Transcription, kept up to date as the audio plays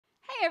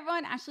Hey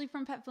everyone, Ashley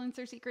from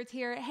Petfluencer Secrets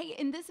here. Hey,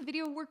 in this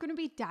video, we're going to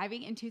be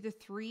diving into the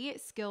 3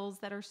 skills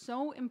that are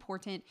so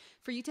important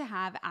for you to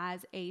have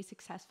as a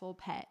successful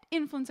pet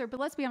influencer. But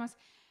let's be honest,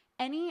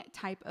 any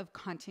type of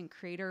content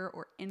creator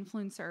or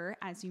influencer,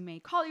 as you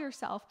may call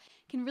yourself,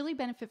 can really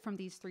benefit from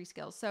these 3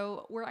 skills.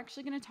 So we're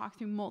actually going to talk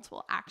through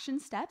multiple action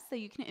steps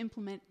that you can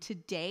implement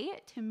today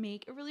to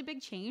make a really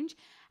big change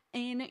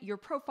in your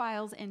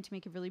profiles and to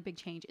make a really big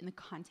change in the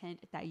content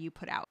that you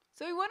put out.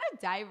 So we want to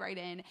dive right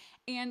in.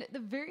 And the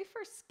very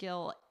first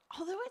skill,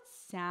 although it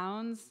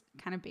sounds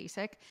kind of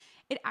basic,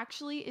 it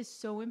actually is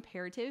so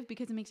imperative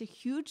because it makes a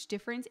huge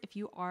difference if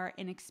you are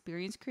an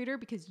experienced creator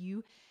because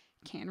you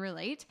can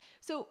relate.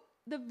 So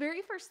the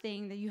very first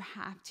thing that you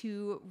have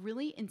to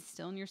really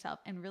instill in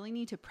yourself and really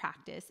need to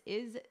practice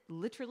is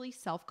literally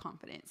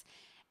self-confidence.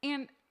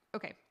 And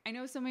okay, I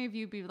know so many of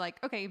you be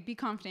like, okay, be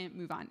confident,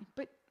 move on.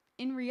 But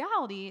in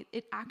reality,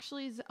 it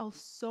actually is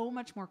so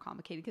much more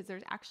complicated because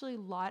there's actually a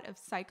lot of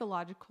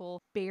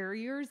psychological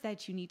barriers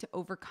that you need to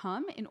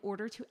overcome in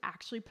order to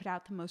actually put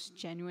out the most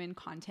genuine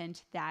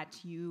content that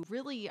you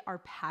really are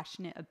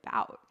passionate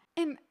about.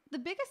 And the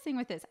biggest thing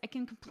with this, I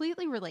can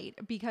completely relate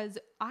because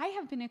I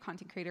have been a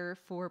content creator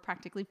for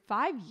practically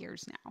 5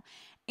 years now.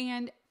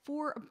 And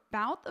for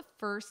about the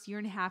first year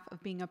and a half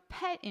of being a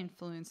pet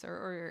influencer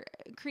or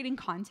creating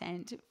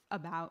content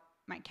about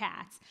my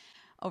cats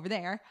over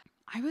there,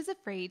 I was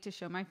afraid to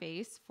show my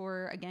face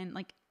for, again,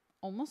 like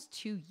almost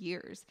 2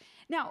 years.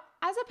 Now,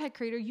 as a pet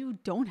creator, you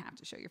don't have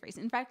to show your face.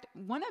 In fact,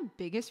 one of the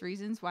biggest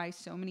reasons why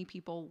so many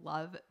people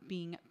love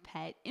being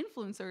pet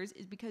influencers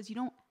is because you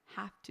don't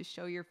have to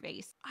show your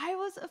face. I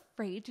was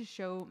afraid to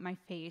show my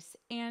face,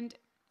 and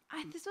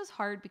this was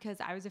hard because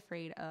I was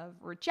afraid of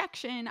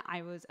rejection.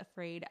 I was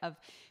afraid of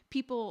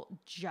people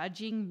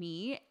judging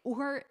me,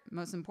 or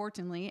most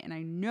importantly, and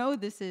I know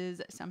this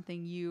is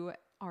something you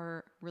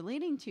are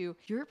relating to,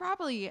 you're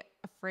probably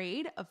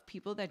afraid of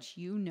people that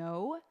you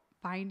know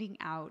finding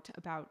out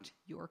about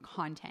your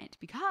content,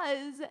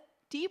 because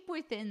deep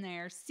within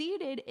there,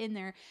 seated in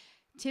there,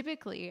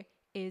 typically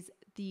is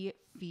the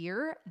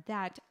fear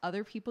that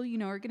other people you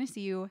know are going to see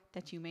you,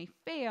 that you may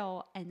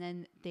fail, and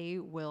then they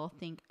will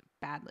think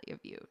badly of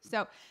you.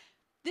 So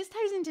this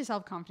ties into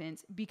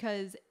self-confidence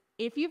because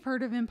if you've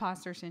heard of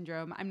imposter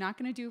syndrome, I'm not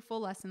going to do a full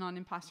lesson on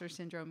imposter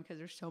syndrome because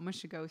there's so much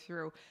to go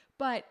through,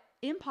 but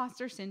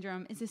imposter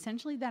syndrome is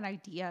essentially that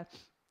idea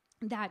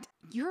that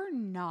you're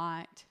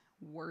not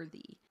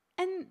worthy.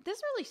 And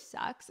this really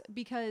sucks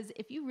because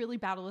if you really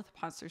battle with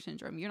imposter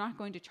syndrome, you're not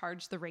going to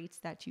charge the rates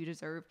that you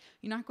deserve.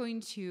 You're not going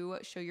to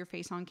show your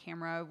face on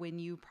camera when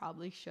you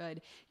probably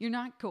should. You're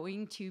not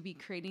going to be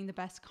creating the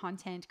best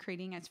content,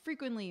 creating as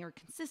frequently or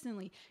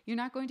consistently. You're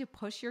not going to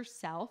push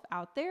yourself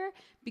out there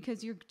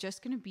because you're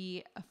just going to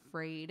be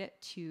afraid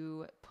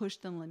to push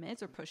the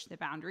limits or push the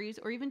boundaries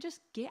or even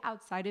just get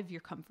outside of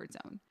your comfort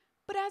zone.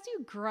 But as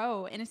you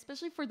grow, and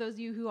especially for those of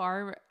you who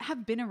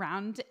have been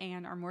around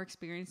and are more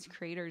experienced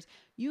creators,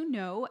 you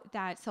know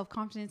that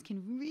self-confidence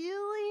can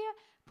really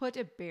put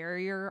a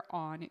barrier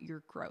on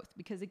your growth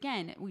because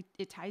again,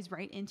 it ties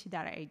right into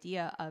that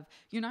idea of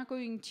you're not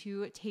going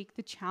to take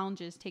the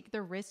challenges, take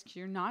the risks.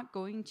 You're not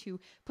going to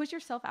push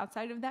yourself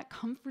outside of that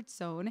comfort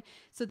zone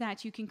so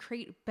that you can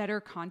create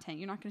better content.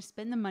 You're not going to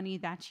spend the money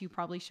that you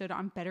probably should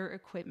on better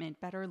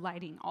equipment, better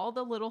lighting, all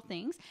the little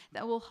things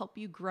that will help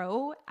you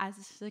grow as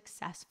a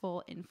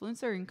successful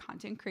influencer and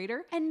content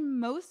creator. And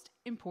most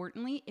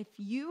importantly, if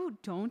you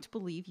don't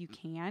believe you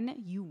can,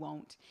 you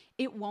won't.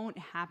 It won't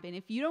happen.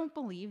 If you don't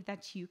believe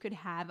that you could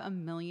have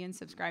 1 million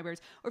subscribers,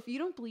 or if you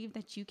don't believe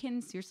that you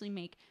can seriously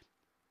make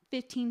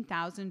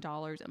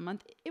 $15,000 a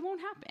month, it won't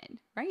happen,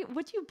 right?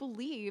 What you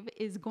believe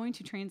is going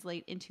to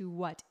translate into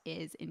what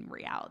is in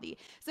reality.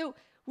 So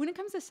when it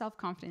comes to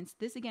self-confidence,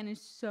 this again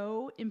is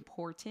so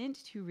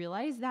important to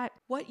realize that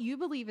what you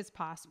believe is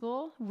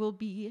possible will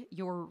be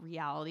your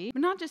reality.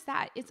 But not just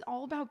that, it's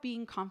all about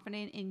being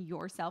confident in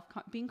yourself,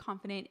 being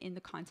confident in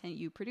the content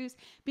you produce,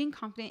 being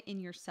confident in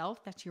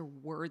yourself that you're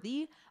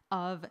worthy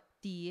of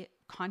the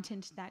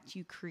content that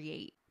you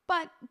create.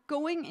 But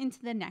going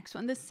into the next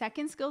one, the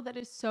second skill that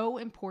is so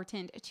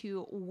important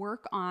to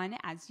work on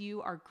as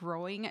you are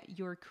growing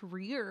your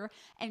career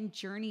and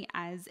journey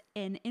as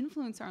an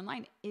influencer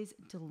online is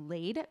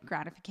delayed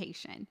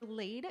gratification.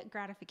 Delayed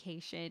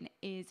gratification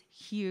is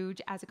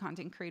huge as a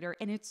content creator,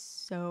 and it's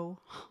so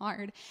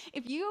hard.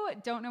 If you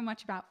don't know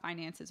much about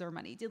finances or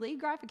money, delayed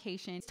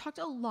gratification is talked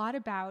a lot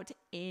about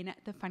in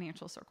the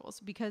financial circles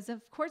because,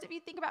 of course, if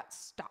you think about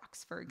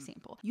stocks, for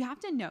example, you have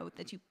to know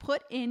that you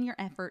put in your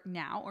effort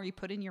now or you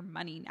put in your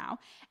money now,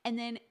 and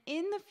then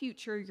in the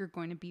future, you're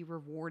going to be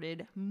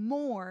rewarded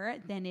more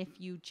than if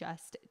you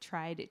just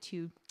tried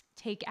to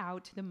take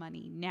out the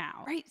money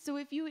now, right? So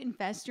if you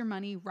invest your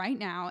money right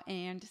now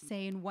and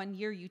say in 1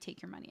 year you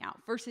take your money out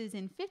versus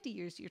in 50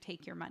 years you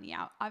take your money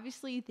out,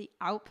 obviously the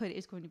output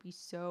is going to be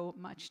so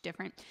much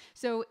different.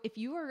 So if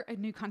you are a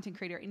new content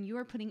creator and you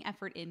are putting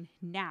effort in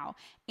now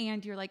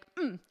and you're like,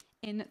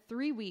 in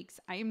 3 weeks,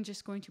 I am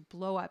just going to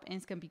blow up and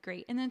it's going to be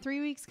great. And then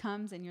 3 weeks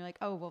comes and you're like,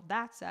 oh, well,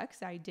 that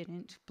sucks. I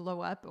didn't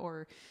blow up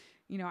or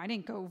I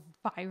didn't go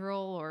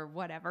viral or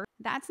whatever.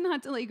 That's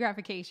not delayed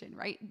gratification,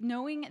 right?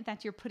 Knowing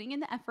that you're putting in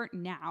the effort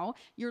now,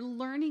 you're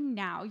learning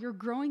now, you're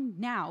growing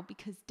now,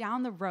 because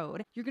down the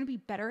road, you're going to be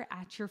better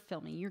at your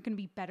filming. You're going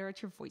to be better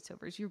at your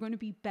voiceovers. You're going to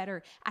be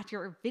better at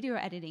your video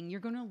editing. You're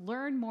going to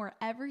learn more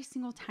every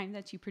single time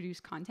that you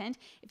produce content.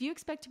 If you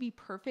expect to be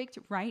perfect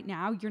right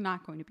now, you're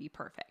not going to be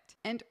perfect.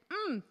 And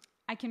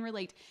I can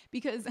relate,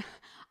 because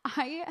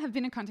I have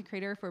been a content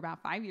creator for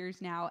about 5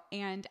 years now,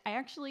 and I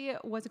actually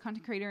was a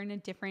content creator in a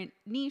different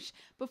niche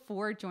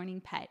before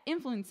joining pet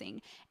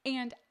influencing.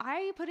 And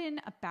I put in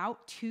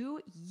about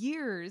 2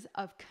 years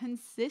of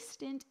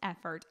consistent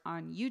effort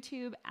on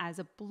YouTube as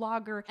a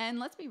blogger. And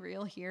let's be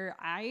real here,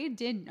 I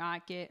did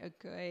not get a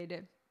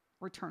good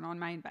return on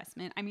my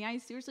investment. I mean, I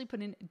seriously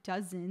put in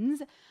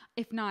dozens,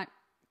 if not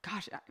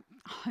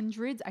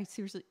hundreds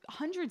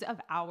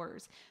of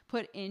hours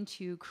put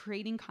into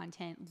creating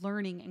content,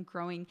 learning and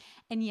growing.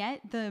 And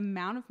yet the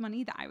amount of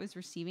money that I was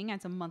receiving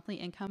as a monthly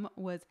income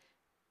was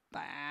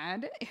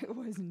bad. It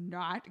was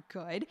not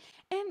good.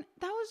 And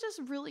that was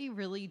just really,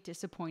 really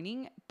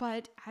disappointing.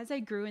 But as I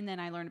grew, and then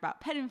I learned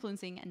about pet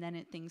influencing, and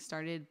then things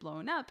started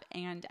blowing up,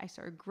 and I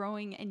started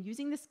growing and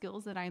using the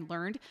skills that I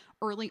learned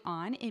early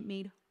on, it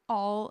made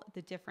all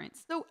the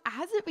difference. So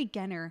as a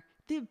beginner,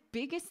 the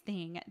biggest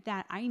thing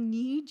that I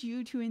need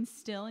you to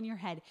instill in your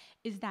head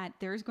is that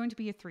there's going to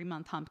be a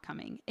 3-month hump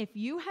coming. If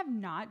you have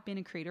not been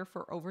a creator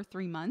for over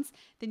 3 months,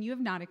 then you have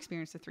not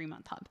experienced a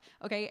 3-month hump.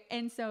 Okay.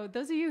 And so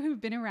those of you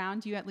who've been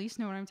around, you at least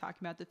know what I'm talking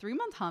about. The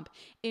 3-month hump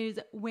is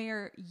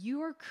where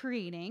you are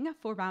creating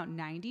for about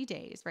 90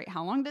 days, right?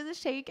 How long does it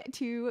take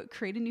to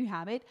create a new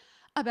habit?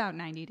 About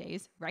 90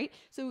 days, right?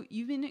 So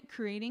you've been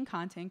creating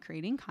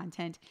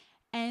content,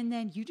 and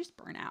then you just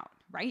burn out,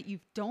 right? You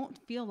don't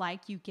feel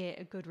like you get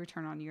a good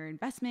return on your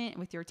investment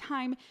with your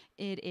time.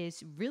 It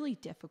is really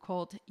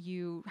difficult.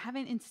 You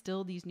haven't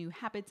instilled these new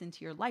habits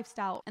into your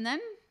lifestyle, and then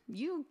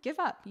you give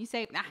up. You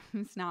say,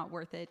 it's not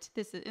worth it.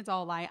 It's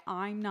all a lie.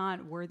 I'm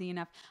not worthy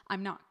enough.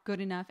 I'm not good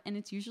enough. And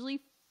it's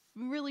usually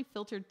really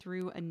filtered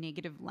through a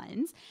negative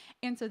lens.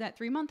 And so that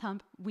 3-month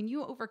hump, when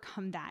you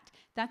overcome that,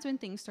 that's when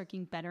things start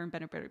getting better and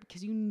better,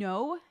 because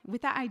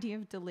with that idea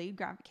of delayed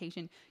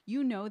gratification,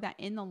 that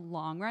in the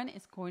long run,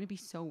 it's going to be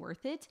so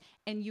worth it.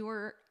 And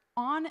you're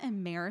on a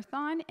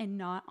marathon and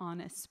not on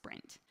a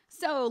sprint.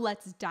 So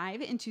let's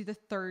dive into the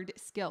third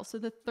skill. So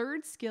the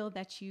third skill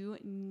that you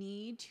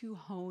need to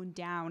hone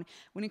down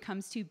when it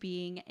comes to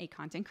being a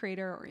content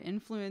creator or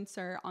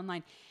influencer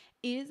online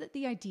is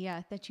the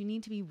idea that you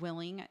need to be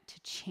willing to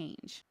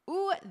change.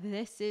 Ooh,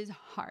 this is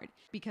hard,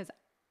 because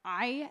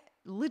I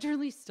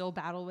literally still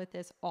battle with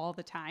this all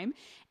the time.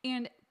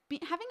 And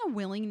having a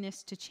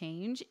willingness to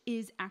change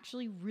is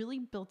actually really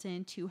built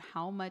into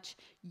how much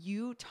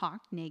you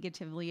talk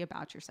negatively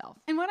about yourself.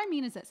 And what I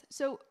mean is this.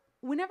 So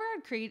whenever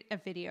I create a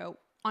video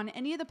on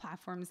any of the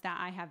platforms that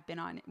I have been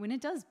on, when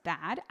it does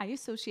bad, I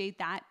associate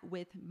that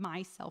with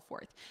my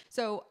self-worth.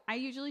 So I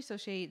usually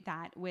associate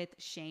that with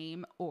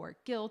shame or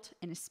guilt,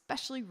 and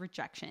especially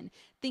rejection,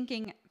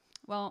 thinking,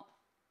 well,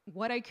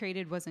 what I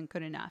created wasn't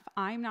good enough.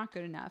 I'm not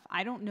good enough.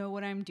 I don't know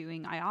what I'm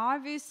doing.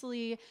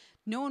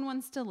 No one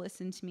wants to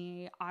listen to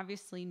me.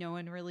 Obviously, no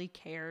one really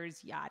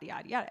cares, yada,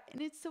 yada, yada.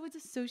 And it's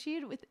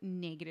associated with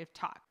negative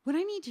talk. What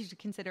I need you to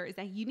consider is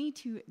that you need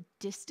to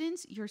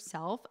distance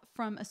yourself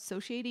from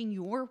associating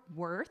your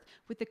worth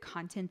with the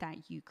content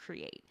that you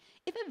create.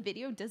 If a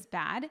video does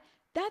bad,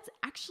 that's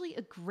actually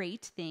a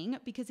great thing,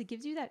 because it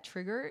gives you that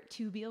trigger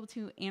to be able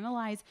to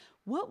analyze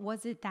what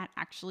was it that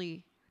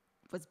actually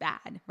was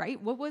bad,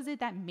 right? What was it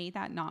that made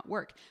that not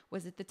work?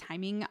 Was it the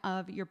timing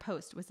of your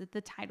post? Was it the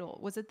title?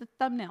 Was it the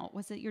thumbnail?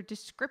 Was it your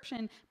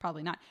description?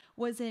 Probably not.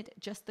 Was it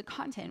just the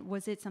content?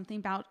 Was it something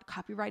about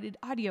copyrighted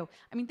audio?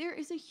 I mean, there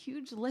is a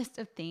huge list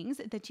of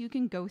things that you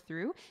can go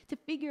through to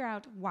figure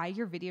out why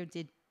your video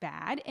did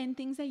bad, and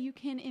things that you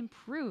can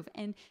improve,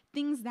 and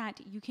things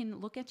that you can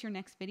look at your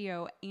next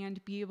video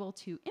and be able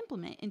to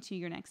implement into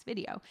your next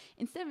video,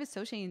 instead of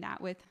associating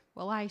that with,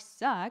 well, I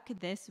suck.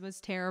 This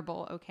was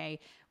terrible. Okay,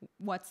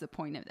 what's the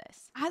point of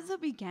this? As a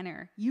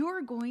beginner, you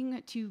are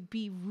going to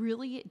be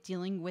really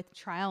dealing with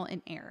trial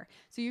and error.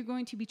 So you're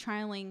going to be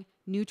trialing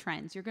new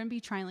trends. You're going to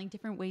be trialing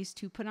different ways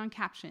to put on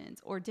captions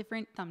or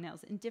different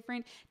thumbnails and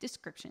different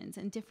descriptions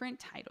and different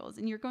titles.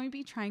 And you're going to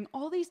be trying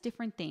all these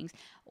different things.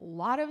 A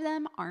lot of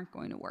them aren't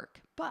going to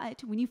work.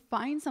 But when you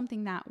find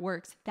something that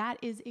works, that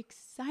is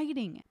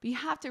exciting. But you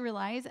have to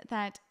realize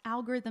that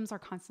algorithms are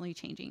constantly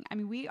changing. I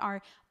mean, we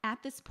are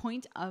at this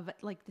point of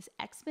like this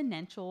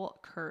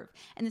exponential curve.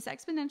 And this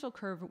exponential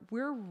curve,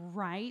 we're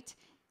right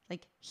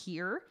like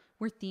here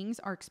where things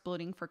are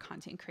exploding for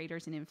content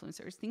creators and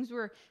influencers. Things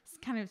were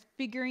kind of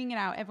figuring it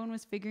out. Everyone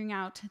was figuring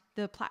out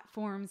the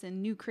platforms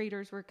and new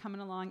creators were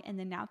coming along. And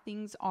then now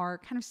things are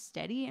kind of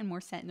steady and more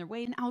set in their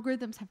way. And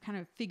algorithms have kind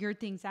of figured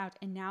things out.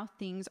 And now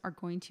things are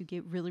going to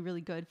get really,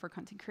 really good for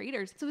content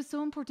creators. So it's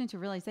so important to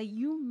realize that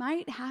you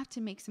might have to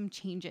make some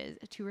changes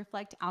to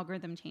reflect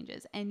algorithm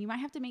changes. And you might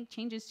have to make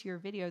changes to your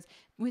videos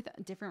with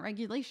different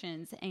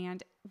regulations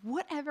and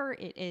whatever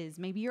it is.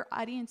 Maybe your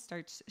audience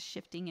starts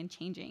shifting and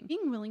changing.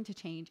 Being willing to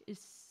change is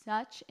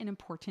such an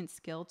important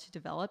skill to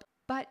develop.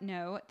 But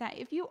know that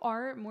if you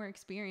are more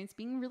experienced,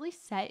 being really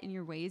set in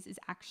your ways is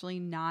actually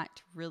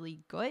not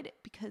really good,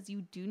 because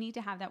you do need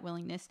to have that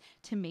willingness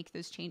to make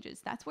those changes.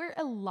 That's where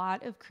a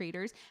lot of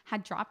creators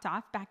had dropped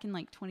off back in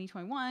like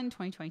 2021,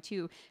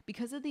 2022,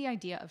 because of the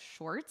idea of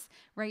shorts,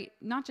 right?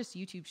 Not just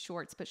YouTube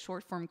shorts, but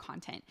short form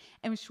content.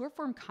 And with short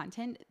form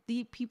content,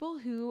 the people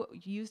who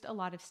used a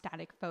lot of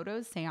static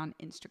photos, say on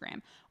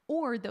Instagram,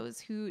 or those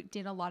who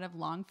did a lot of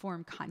long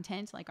form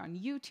content like on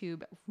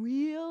YouTube,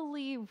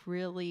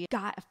 really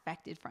got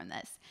affected from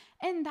this.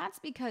 And that's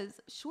because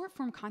short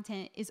form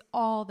content is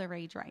all the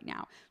rage right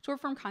now.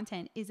 Short form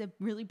content is a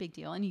really big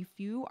deal. And if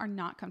you are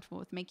not comfortable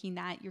with making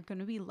that, you're going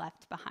to be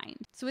left behind.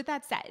 So with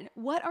that said,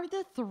 what are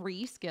the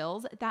 3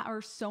 skills that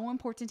are so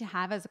important to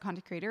have as a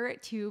content creator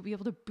to be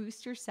able to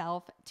boost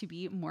yourself to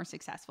be more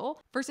successful?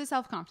 First is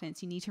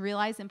self-confidence. You need to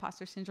realize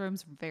imposter syndrome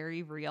is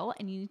very real,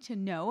 and you need to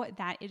know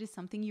that it is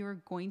something you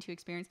are going to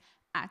experience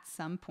at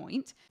some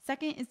point.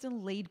 Second is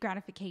delayed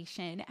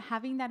gratification,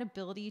 having that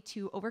ability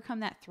to overcome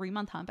that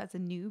 3-month hump as a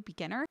new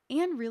beginner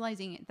and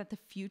realizing that the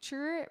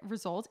future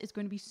result is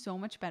going to be so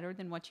much better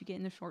than what you get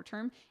in the short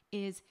term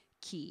is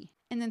key.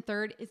 And then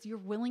third is your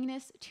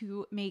willingness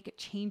to make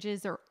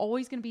changes. There are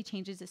always going to be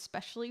changes,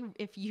 especially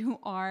if you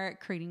are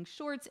creating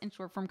shorts and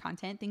short form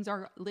content. Things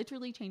are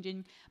literally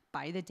changing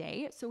by the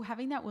day. So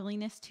having that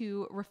willingness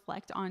to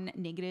reflect on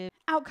negative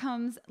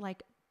outcomes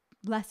like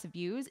less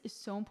views is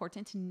so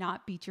important to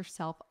not beat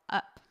yourself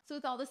up. So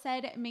with all this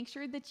said, make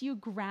sure that you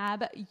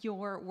grab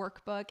your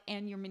workbook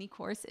and your mini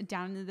course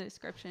down in the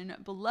description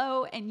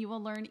below, and you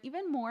will learn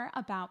even more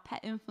about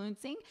pet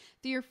influencing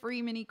through your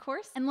free mini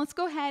course. And let's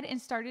go ahead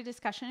and start a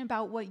discussion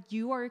about what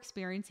you are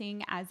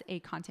experiencing as a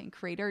content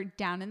creator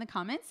down in the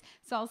comments.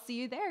 So I'll see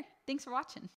you there. Thanks for watching.